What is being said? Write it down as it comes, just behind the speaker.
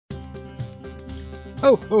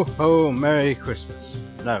Ho ho ho, Merry Christmas.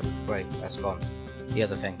 No, wait, that's gone. The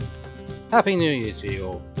other thing. Happy New Year to you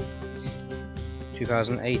all.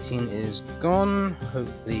 2018 is gone,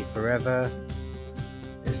 hopefully forever.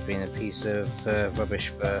 It's been a piece of rubbish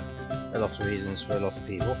for a lot of reasons for a lot of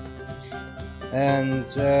people. And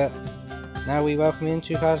now we welcome in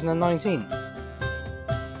 2019.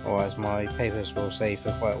 Or as my papers will say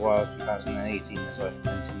for quite a while, 2018, as I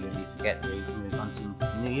continually forget we move on to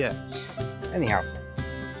the new year. Anyhow.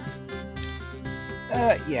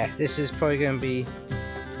 Yeah, this is probably going to be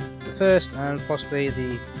the first and possibly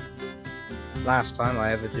the last time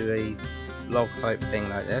I ever do a vlog type thing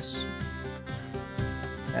like this.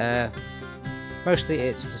 Mostly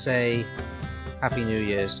it's to say Happy New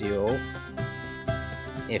Year's to you all.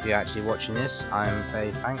 If you're actually watching this, I'm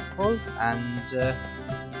very thankful and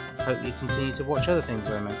hope you continue to watch other things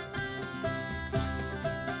I make.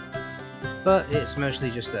 But it's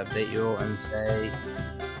mostly just to update you all and say,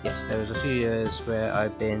 yes, there was a few years where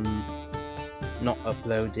I've been not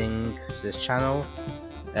uploading to this channel.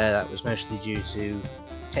 That was mostly due to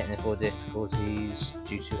technical difficulties,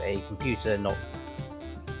 due to a computer not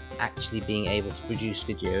actually being able to produce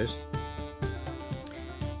videos,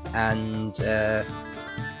 and a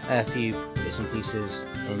few bits and pieces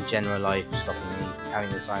in general life stopping me having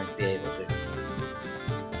the time to be able to.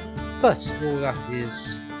 But all that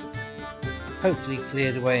is hopefully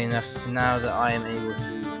cleared away enough now that I am able to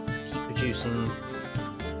keep producing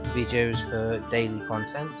videos for daily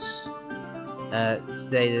content.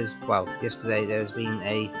 Yesterday there's been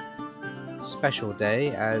a special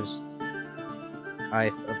day as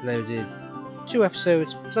I've uploaded 2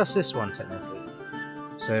 episodes plus this one technically.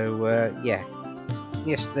 So yeah,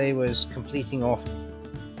 yesterday was completing off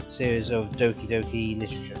a series of Doki Doki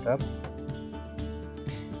Literature Club.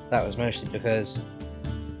 That was mostly because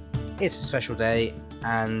it's a special day,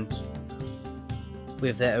 and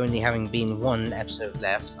with there only having been 1 episode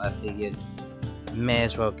left, I figured may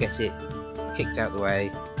as well get it kicked out the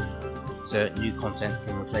way so new content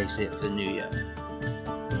can replace it for the new year.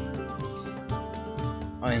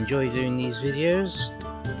 I enjoy doing these videos.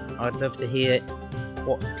 I'd love to hear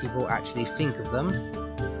what people actually think of them.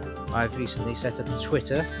 I've recently set up a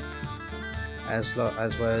Twitter as well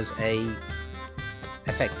as a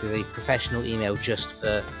effectively professional email just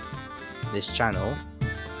for this channel,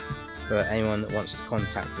 for anyone that wants to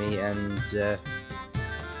contact me and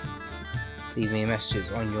leave me messages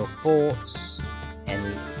on your thoughts,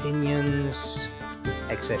 any opinions,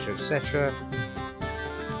 etc, etc.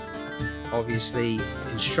 Obviously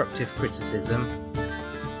constructive criticism,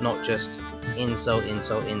 not just insult,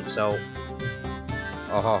 insult, insult.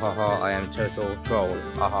 Ha ha ha ha, I am total troll.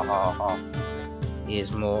 Ha ha ha ha. He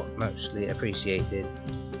is mostly appreciated.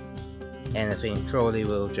 Anything trolly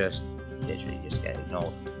will just literally just get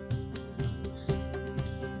ignored.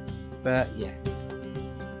 But yeah,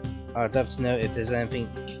 I'd love to know if there's anything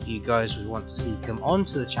you guys would want to see come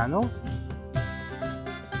onto the channel,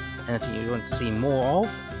 anything you want to see more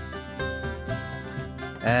of,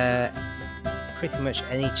 pretty much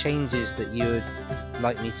any changes that you would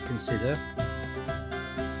like me to consider.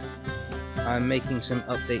 I'm making some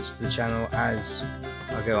updates to the channel as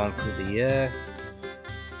I go on through the year.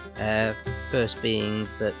 First being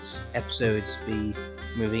that episodes be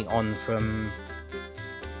moving on from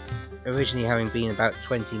originally having been about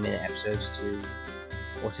 20-minute episodes to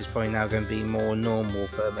what is probably now going to be more normal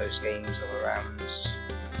for most games of around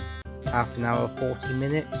half an hour, 40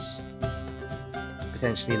 minutes,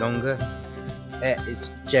 potentially longer.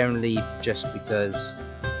 It's generally just because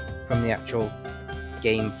from the actual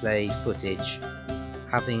gameplay footage,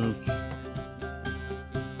 having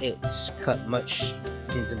it cut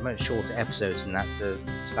into much shorter episodes than that to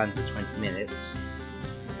standard 20 minutes,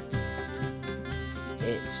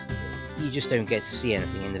 you just don't get to see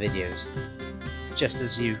anything in the videos. Just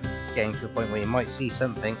as you getting to a point where you might see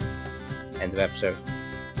something, end of episode.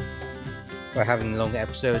 By having longer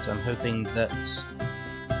episodes, I'm hoping that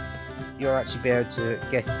you'll actually be able to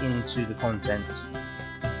get into the content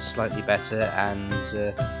slightly better and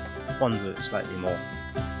bond with it slightly more,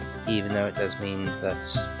 even though it does mean that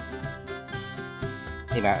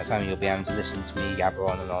the amount of time you'll be able to listen to me yabber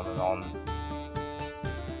on and on and on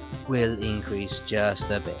will increase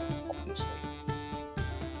just a bit, obviously.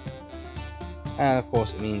 And of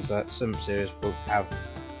course it means that some series will have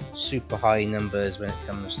super high numbers when it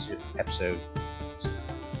comes to episodes.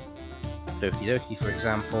 Doki Doki, for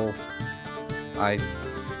example, I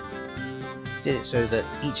did it so that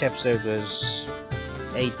each episode was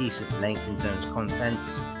a decent length in terms of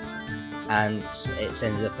content, and it's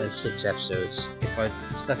ended up as 6 episodes. If I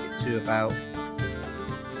stuck it to about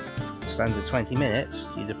standard 20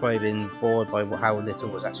 minutes, you'd have probably been bored by how little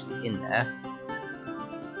was actually in there,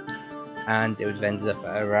 and it would have ended up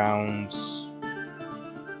at around,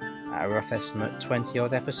 at a rough estimate, 20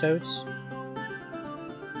 odd episodes,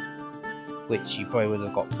 which you probably would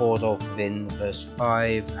have got bored of within the first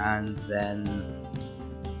 5 and then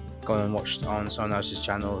gone and watched on someone else's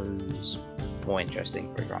channel who's more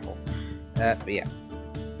interesting, for example. But yeah.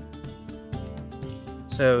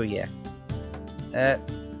 So yeah.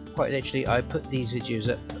 Quite literally, I put these videos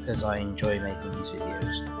up because I enjoy making these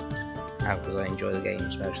videos, and because I enjoy the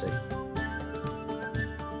games mostly.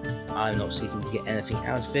 I'm not seeking to get anything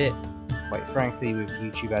out of it. Quite frankly, with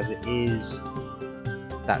YouTube as it is,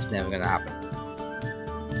 that's never going to happen.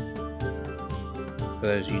 For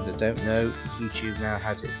those of you that don't know, YouTube now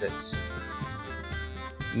has it that's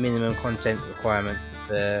minimum content requirement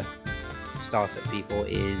for startup people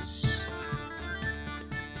is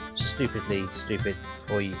stupidly stupid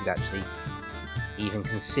before you could actually even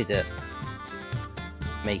consider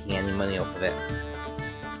making any money off of it.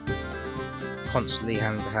 Constantly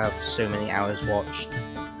having to have so many hours watched,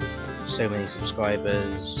 so many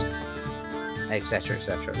subscribers, etc,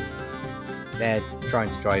 etc. They're trying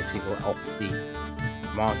to drive people off the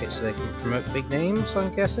market so they can promote big names,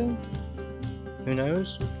 I'm guessing. Who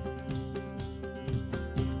knows?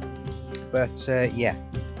 But yeah,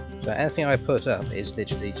 so anything I put up is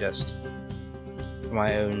literally just for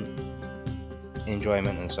my own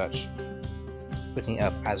enjoyment and such. Putting it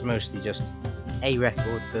up as mostly just a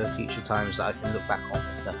record for future times that I can look back on,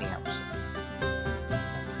 if nothing else.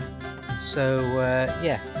 So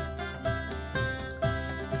yeah,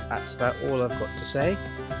 that's about all I've got to say.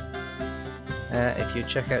 If you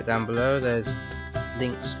check out down below, there's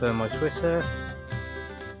links for my Twitter,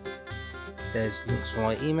 there's links for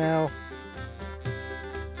my email,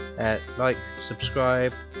 like,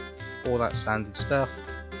 subscribe, all that standard stuff.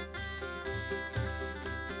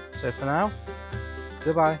 So for now,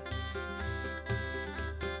 goodbye.